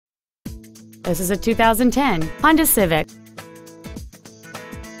This is a 2010 Honda Civic.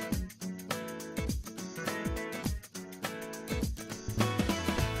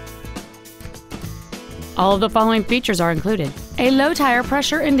 All of the following features are included: a low tire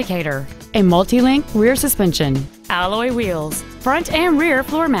pressure indicator, a multi-link rear suspension, alloy wheels, front and rear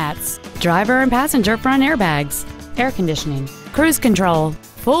floor mats, driver and passenger front airbags, air conditioning, cruise control,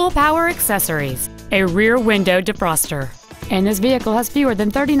 full power accessories, a rear window defroster, and this vehicle has fewer than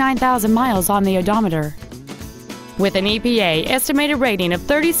 39,000 miles on the odometer. With an EPA estimated rating of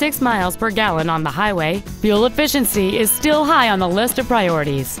 36 miles per gallon on the highway, fuel efficiency is still high on the list of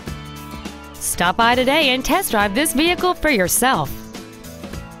priorities. Stop by today and test drive this vehicle for yourself.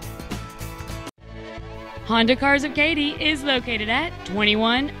 Honda Cars of Katy is located at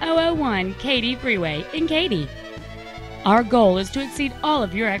 21001 Katy Freeway in Katy. Our goal is to exceed all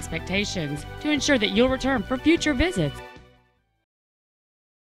of your expectations to ensure that you'll return for future visits.